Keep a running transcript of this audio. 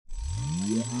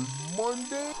Monday. Morning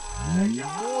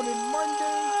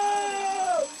Monday.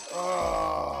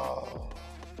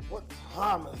 What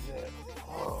time is it?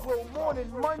 Intro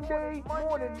morning Monday,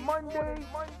 intro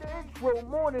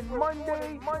morning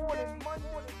Monday.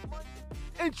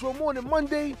 Intro morning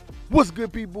Monday. What's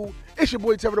good, people? It's your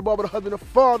boy Terry the Barber, the husband, the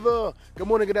father. Good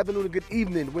morning, good afternoon, and good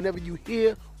evening, whenever you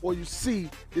hear or you see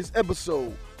this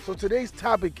episode. So today's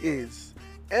topic is,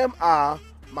 am I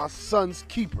my son's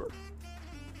keeper?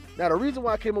 Now, the reason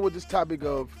why I came up with this topic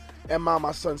of, am I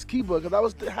my son's keeper? Because I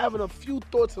was having a few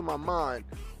thoughts in my mind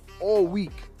all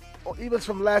week, or even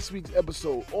from last week's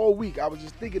episode. All week, I was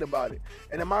just thinking about it.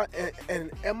 And am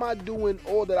I doing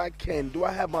all that I can? Do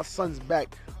I have my son's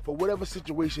back for whatever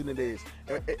situation it is?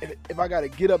 If I got to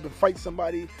get up and fight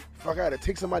somebody, if I got to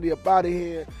take somebody up out of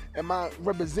here, am I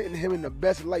representing him in the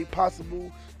best light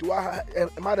possible?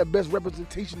 Am I the best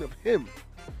representation of him?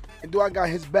 And do I got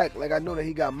his back like I know that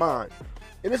he got mine?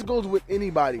 And this goes with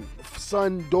anybody,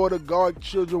 son, daughter, guard,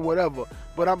 children, whatever.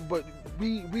 But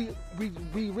we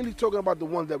really talking about the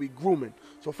ones that we grooming.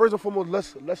 So first and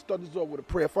foremost, let's start this off with a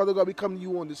prayer. Father God, we come to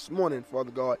you on this morning,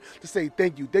 Father God, to say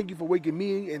thank you. Thank you for waking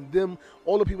me and them,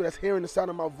 all the people that's hearing the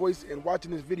sound of my voice and watching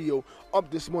this video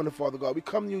up this morning, Father God. We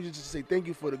come to you just to say thank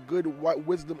you for the good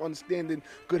wisdom, understanding,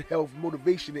 good health,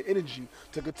 motivation, and energy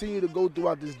to continue to go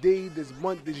throughout this day, this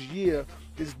month, this year,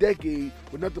 this decade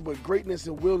with nothing but greatness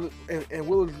and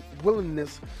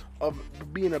willingness of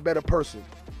being a better person.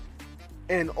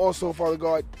 And also, Father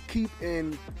God, keep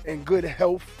in good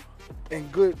health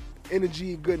and good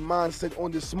energy, good mindset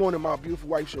on this morning my beautiful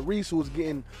wife Sharice, who is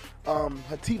getting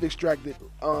her teeth extracted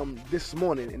this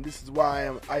morning, and this is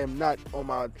why I am not on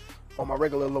my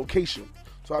regular location.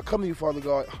 So I come to you, Father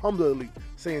God, humbly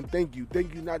saying thank you.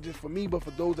 Thank you not just for me, but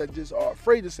for those that just are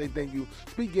afraid to say thank you.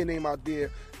 Speak your name out there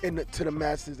to the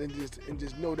masses and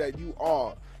just know that you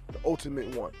are the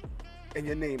ultimate one. In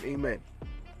your name, amen.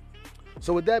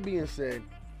 So with that being said,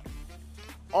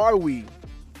 are we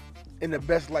in the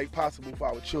best light possible for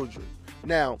our children?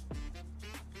 Now,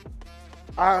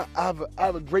 I have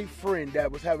a great friend that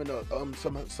was having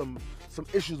some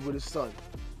issues with his son,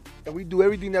 and we do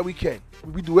everything that we can.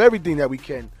 We do everything that we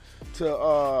can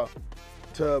to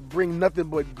bring nothing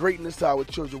but greatness to our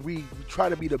children. We try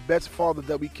to be the best father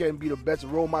that we can, be the best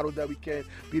role model that we can,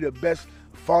 be the best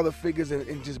father figures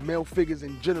and just male figures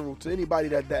in general to anybody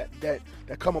that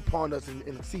come upon us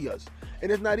and see us.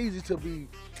 And it's not easy to be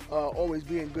always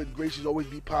being good gracious, always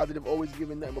be positive, always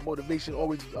giving them motivation,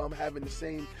 always having the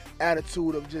same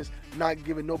attitude of just not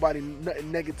giving nobody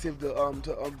nothing negative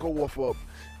to go off of.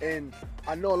 And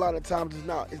I know a lot of times it's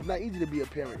not easy to be a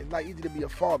parent. It's not easy to be a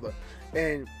father.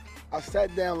 And I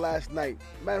sat down last night,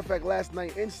 matter of fact, last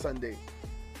night and Sunday,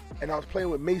 and I was playing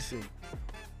with Mason.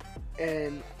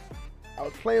 And I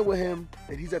was playing with him,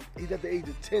 and he's at the age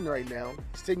of 10 right now.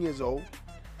 He's 10 years old.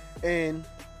 And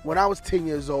when I was 10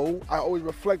 years old, I always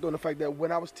reflect on the fact that when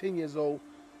I was 10 years old,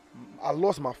 I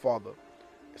lost my father.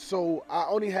 So I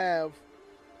only have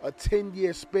a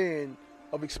 10-year span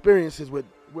of experiences with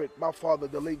my father,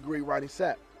 the late great Ronnie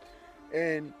Sapp.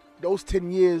 And those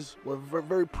 10 years were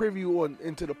very preview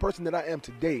into the person that I am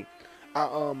today.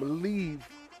 I leave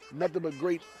nothing but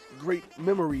great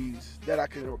memories that I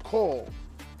can recall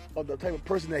of the type of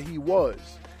person that he was.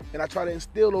 And I try to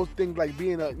instill those things like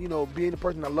being the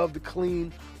person that loved to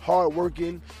clean, hard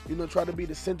working, try to be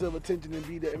the center of attention and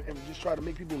just try to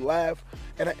make people laugh.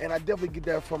 And I definitely get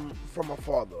that from my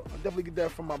father. I definitely get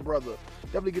that from my brother.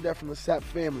 Definitely get that from the Sapp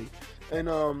family. And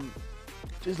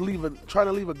just trying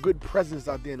to leave a good presence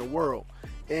out there in the world.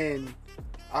 And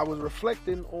I was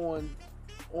reflecting on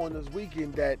this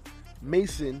weekend that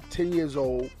Mason, 10 years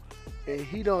old, and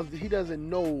he doesn't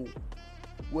know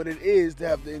what it is to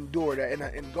have to endure that.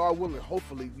 And God willing,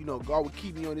 hopefully, God would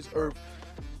keep me on this earth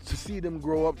to see them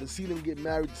grow up, to see them get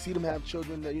married, to see them have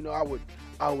children. That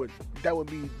that would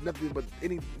be nothing but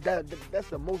that's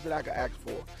the most that I could ask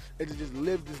for. And to just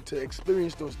live to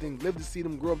experience those things, live to see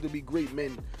them grow up to be great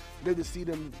men, live to see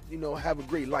them, have a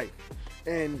great life.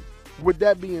 And with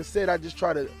that being said, I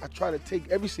try to take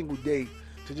every single day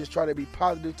to just try to be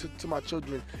positive to my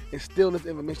children, instill this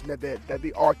information that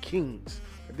they are kings,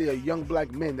 that they are young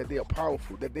black men, that they are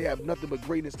powerful, that they have nothing but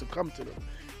greatness to come to them.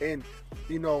 And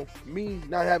me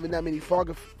not having that many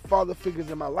father figures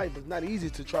in my life, it's not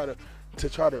easy to try to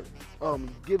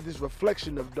give this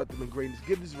reflection of nothing but greatness,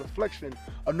 give this reflection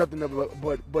of nothing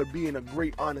but being a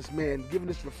great, honest man, giving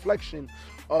this reflection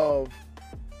of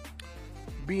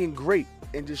being great,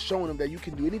 and just showing them that you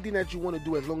can do anything that you want to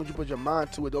do as long as you put your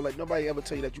mind to it. Don't let nobody ever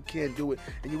tell you that you can't do it,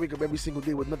 and you wake up every single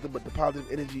day with nothing but the positive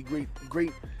energy,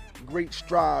 great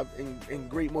strive, and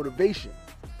great motivation.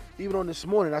 even on this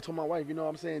morning, I told my wife, you know what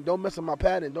I'm saying, don't mess up my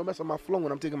pattern, don't mess up my flow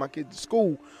when I'm taking my kids to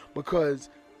school, because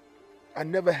I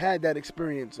never had that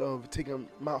experience of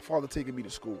my father taking me to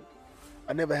school.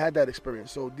 I never had that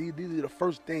experience. So these are the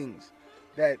first things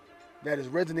that has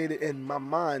resonated in my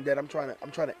mind, that I'm trying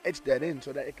to etch that in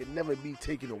so that it can never be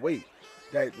taken away.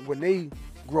 That when they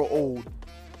grow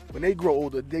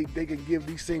older, they can give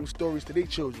these same stories to their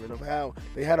children of how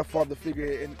they had a father figure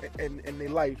in their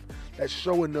life that's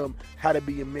showing them how to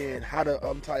be a man, how to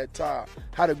tie a tie,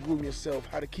 how to groom yourself,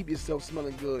 how to keep yourself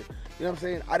smelling good. You know what I'm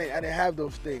saying? I didn't have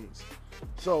those things.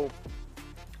 So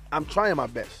I'm trying my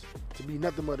best to be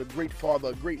nothing but a great father,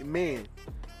 a great man.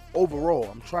 Overall,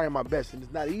 I'm trying my best, and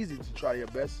it's not easy to try your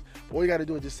best. All you got to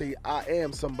do is just say, I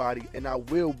am somebody, and I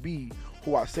will be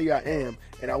who I say I am,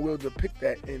 and I will depict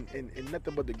that in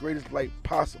nothing but the greatest light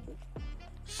possible.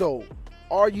 So,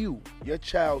 are you your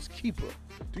child's keeper?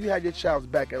 Do you have your child's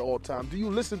back at all times? Do you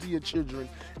listen to your children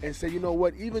and say, you know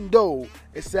what, even though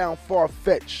it sounds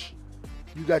far-fetched,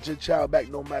 you got your child back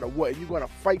no matter what, and you're going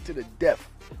to fight to the death,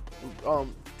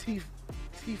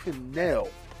 teeth and nail,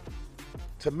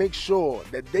 to make sure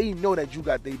that they know that you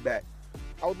got their back.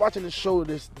 I was watching the show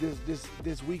this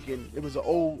weekend. It was an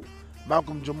old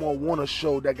Malcolm Jamal Warner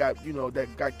show that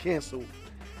got canceled,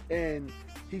 and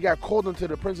he got called into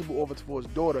the principal office for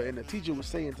his daughter, and the teacher was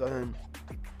saying to him,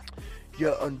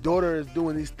 your daughter is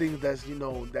doing these things that's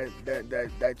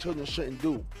that children shouldn't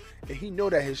do, and he know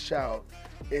that his child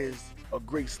is a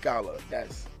great scholar,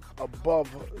 that's above,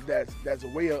 that's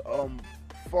way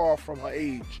far from her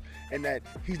age, and that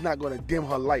he's not going to dim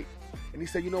her light. And he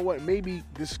said, you know what, maybe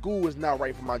the school is not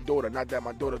right for my daughter, not that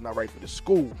my daughter's not right for the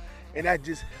school. And that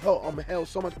just held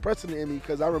so much precedent in me,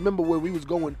 because I remember when we was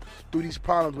going through these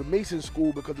problems with Mason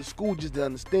School, because the school just didn't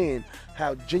understand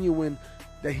how genuine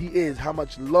that he is, how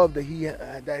much love that he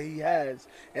has,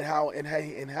 and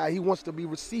how he wants to be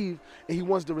received, and he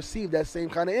wants to receive that same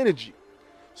kind of energy.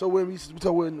 So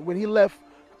when he left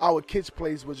our kids'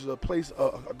 place, which is a place,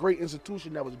 a great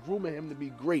institution that was grooming him to be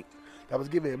great, that was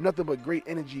giving him nothing but great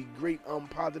energy, great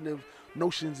positive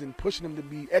notions, and pushing him to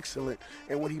be excellent.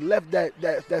 And when he left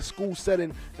that school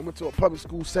setting and went to a public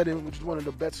school setting, which is one of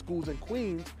the best schools in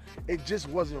Queens, it just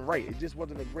wasn't right. It just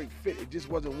wasn't a great fit. It just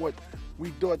wasn't what we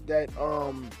thought that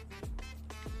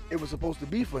it was supposed to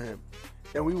be for him.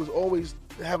 And we was always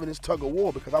having this tug of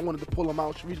war, because I wanted to pull him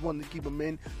out. Sharice wanted to keep him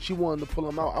in. She wanted to pull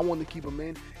him out. I wanted to keep him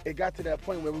in. It got to that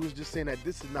point where we was just saying that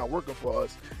this is not working for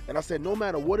us. And I said, no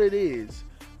matter what it is,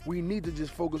 we need to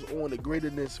just focus on the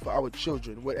greatness for our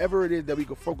children. Whatever it is that we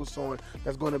can focus on,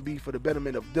 that's going to be for the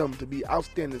betterment of them, to be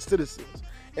outstanding citizens.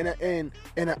 And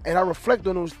I reflect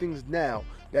on those things now.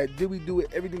 That did we do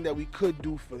everything that we could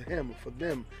do for him, for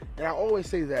them? And I always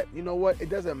say that, you know what? It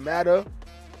doesn't matter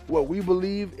what we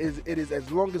believe, it is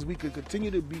as long as we can continue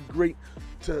to be great,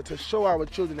 to show our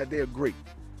children that they are great.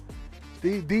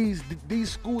 These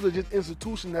schools are just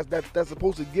institutions that's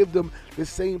supposed to give them the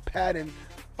same pattern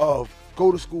of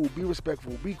go to school, be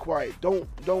respectful, be quiet, don't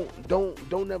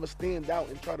never stand out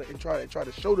and try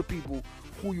to show the people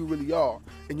who you really are,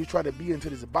 and you try to be into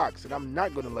this box. And I'm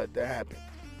not gonna let that happen.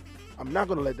 I'm not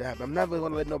gonna let that happen. I'm never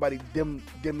gonna let nobody dim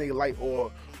their light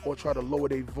or try to lower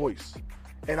their voice.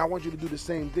 And I want you to do the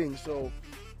same thing. So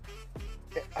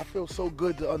I feel so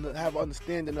good to have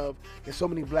understanding of, there's so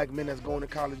many black men that's going to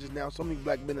colleges now, so many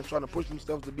black men that's trying to push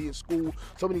themselves to be in school,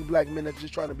 so many black men that's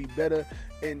just trying to be better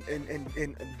and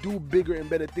do bigger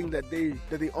and better things that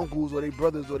their uncles or their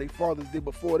brothers or their fathers did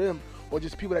before them, or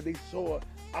just people that they saw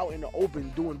out in the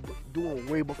open doing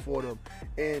way before them.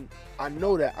 And I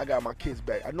know that I got my kids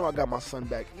back. I know I got my son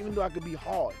back. Even though I could be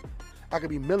hard, I could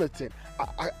be militant,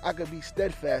 I could be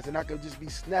steadfast, and I could just be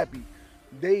snappy.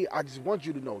 I just want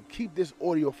you to know, keep this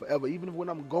audio forever. Even when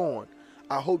I'm gone,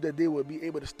 I hope that they will be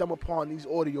able to stumble upon these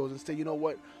audios and say, you know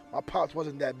what, my pops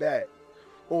wasn't that bad.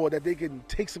 Or that they can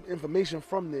take some information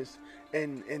from this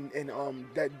and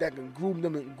that can groom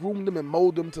them and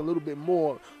mold them to a little bit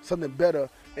more, something better,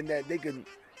 and that they can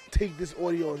take this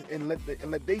audio and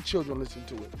let their children listen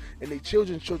to it, and their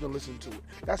children's children listen to it.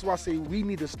 That's why I say we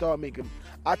need to start making.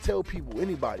 I tell people,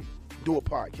 anybody, do a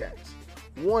podcast.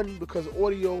 One, because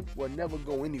audio will never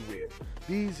go anywhere.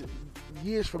 These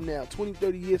years from now, 20,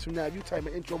 30 years from now, if you type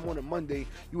an Intro Morning Monday,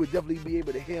 you would definitely be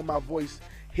able to hear my voice,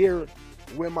 hear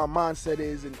where my mindset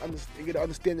is, and get an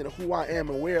understanding of who I am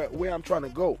and where I'm trying to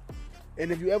go.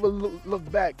 And if you ever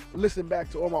listen back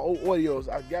to all my old audios,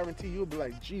 I guarantee you'll be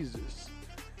like, Jesus,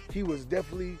 he was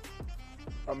definitely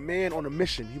a man on a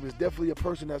mission. He was definitely a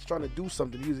person that's trying to do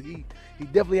something. He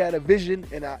definitely had a vision,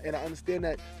 and I understand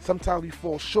that sometimes we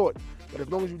fall short. But as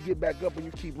long as you get back up and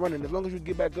you keep running, as long as you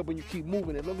get back up and you keep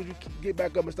moving, as long as you get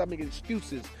back up and stop making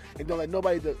excuses, and don't let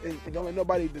nobody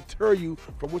deter you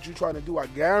from what you're trying to do, I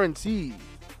guarantee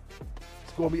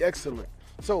it's gonna be excellent.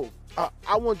 So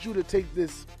I want you to take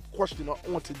this question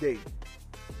on today.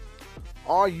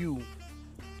 Are you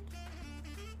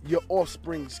your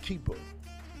offspring's keeper?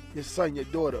 Your son, your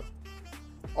daughter?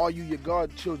 Are you your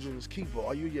godchildren's keeper?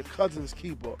 Are you your cousin's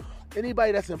keeper?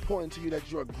 Anybody that's important to you that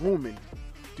you're grooming,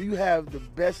 do you have their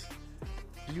best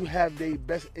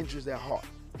interests at heart?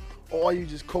 Or are you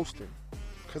just coasting?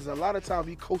 Because a lot of times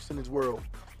we coast in this world.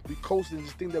 We coast and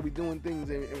just think that we're doing things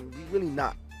and we really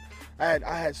not. I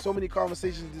had so many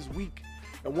conversations this week,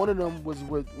 and one of them was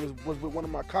with one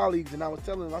of my colleagues, and I was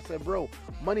telling him, I said, bro,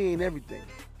 money ain't everything.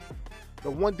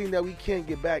 The one thing that we can't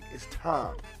get back is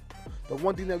time. The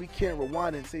one thing that we can't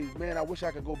rewind and say, man, I wish I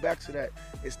could go back to that,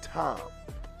 is time.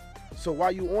 So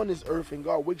while you're on this earth and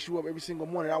God wakes you up every single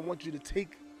morning, I want you to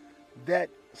take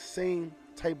that same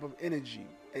type of energy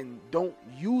and don't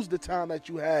use the time that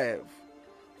you have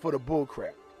for the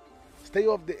bullcrap. Stay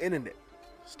off the internet.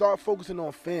 Start focusing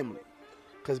on family.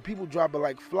 Because people drop it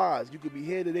like flies. You could be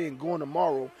here today and gone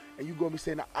tomorrow, and you're going to be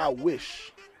saying, I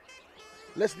wish.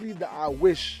 Let's leave the I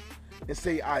wish and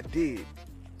say, I did,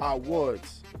 I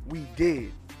was, we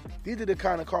did. These are the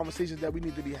kind of conversations that we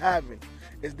need to be having,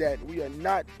 is that we are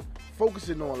not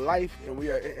focusing on life, and we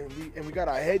got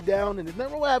our head down, and there's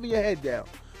nothing wrong with having your head down,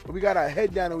 but we got our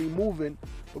head down and we moving,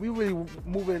 but we really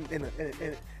moving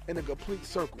in a complete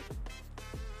circle.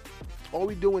 All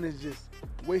we doing is just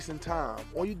wasting time.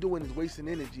 All you doing is wasting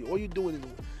energy. All you doing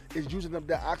is using up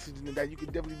that oxygen that you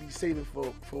could definitely be saving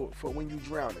for when you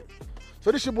drown it.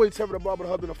 So this your boy Trevor, the barber, the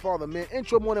husband, the father, man.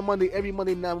 Intro Morning Monday, every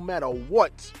Monday, no matter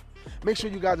what. Make sure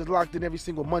you guys are locked in every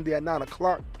single Monday at 9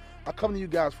 o'clock. I come to you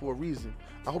guys for a reason.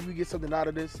 I hope you get something out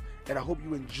of this, and I hope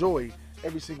you enjoy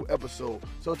every single episode.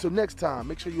 So until next time,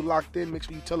 make sure you locked in. Make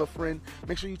sure you tell a friend.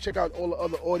 Make sure you check out all the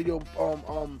other audio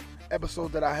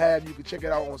episodes that I have. You can check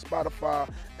it out on Spotify,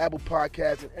 Apple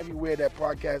Podcasts, and everywhere that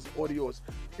podcast audio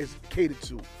is catered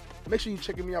to. Make sure you're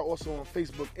checking me out also on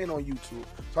Facebook and on YouTube.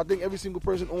 So I think every single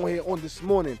person on here on this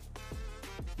morning,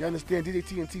 you understand, DJ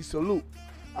TNT, salute.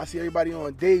 I see everybody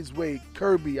on Dave's Way,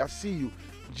 Kirby, I see you.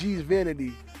 G's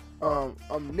Vanity,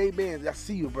 Nate Bands, I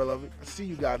see you, beloved. I see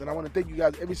you guys, and I want to thank you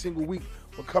guys every single week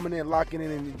for coming in, locking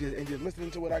in, and just listening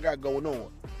to what I got going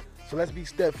on. So let's be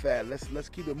steadfast. Let's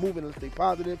keep it moving. Let's stay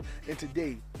positive. And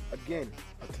today,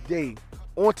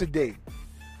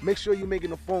 make sure you're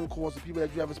making the phone calls to people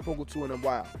that you haven't spoken to in a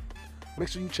while. Make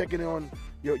sure you're checking in on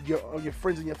your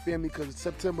friends and your family, because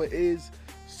September is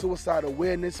Suicide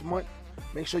Awareness Month.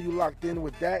 Make sure you locked in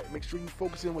with that. Make sure you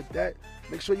focusing with that.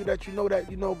 Make sure that you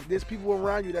know there's people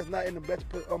around you that's not in the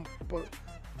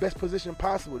best position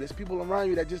possible. There's people around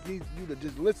you that just need you to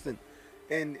just listen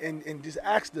and just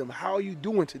ask them, how are you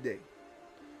doing today?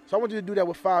 So I want you to do that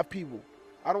with 5 people.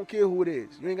 I don't care who it is.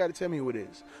 You ain't got to tell me who it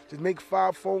is. Just make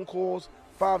 5 phone calls,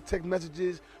 5 text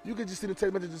messages. You can just send a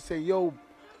text message and say, yo,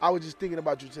 I was just thinking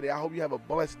about you today. I hope you have a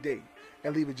blessed day.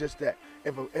 And leave it just that.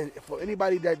 And for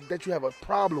anybody that you have a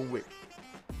problem with,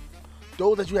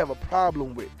 those that you have a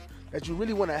problem with, that you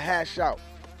really want to hash out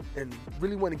and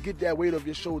really want to get that weight off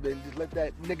your shoulder and just let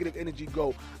that negative energy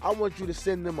go, I want you to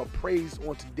send them a praise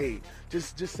on today.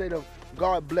 Just say to them,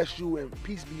 God bless you and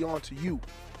peace be unto you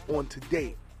on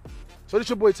today. So this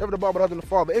your boy Trevor, the barber, the husband, the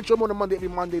father. Intro Morning Monday, every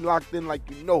Monday, locked in like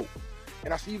you know.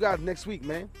 And I'll see you guys next week,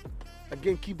 man.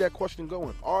 Again, keep that question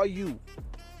going.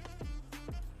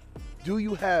 Do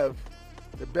you have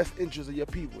the best interests of your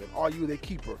people, and are you their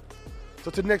keeper?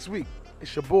 So till next week,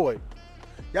 it's your boy.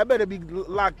 Y'all better be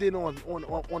locked in on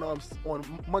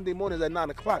Monday mornings at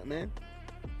 9 o'clock, man.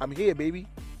 I'm here, baby.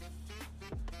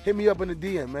 Hit me up in the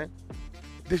DM, man.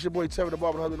 This your boy Trevor, the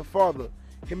barber, the husband, the father.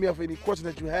 Hit me up for any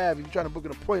questions that you have. If you're trying to book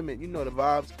an appointment, you know the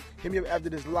vibes. Hit me up after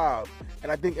this live.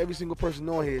 And I think every single person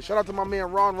on here. Shout out to my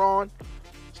man Ron.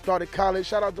 Started college.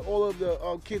 Shout out to all of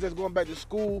the kids that's going back to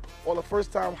school, all the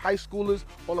first-time high schoolers,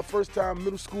 all the first-time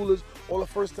middle schoolers, all the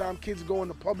first-time kids going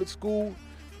to public school.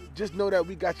 Just know that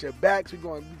we got your backs. We're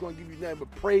going to give you nothing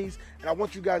but praise. And I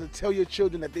want you guys to tell your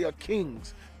children that they are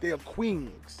kings. They are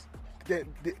queens. They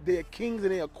are kings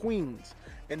and they are queens.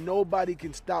 And nobody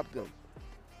can stop them.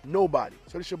 Nobody.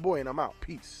 So this your boy, and I'm out.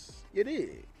 Peace. You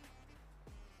dig?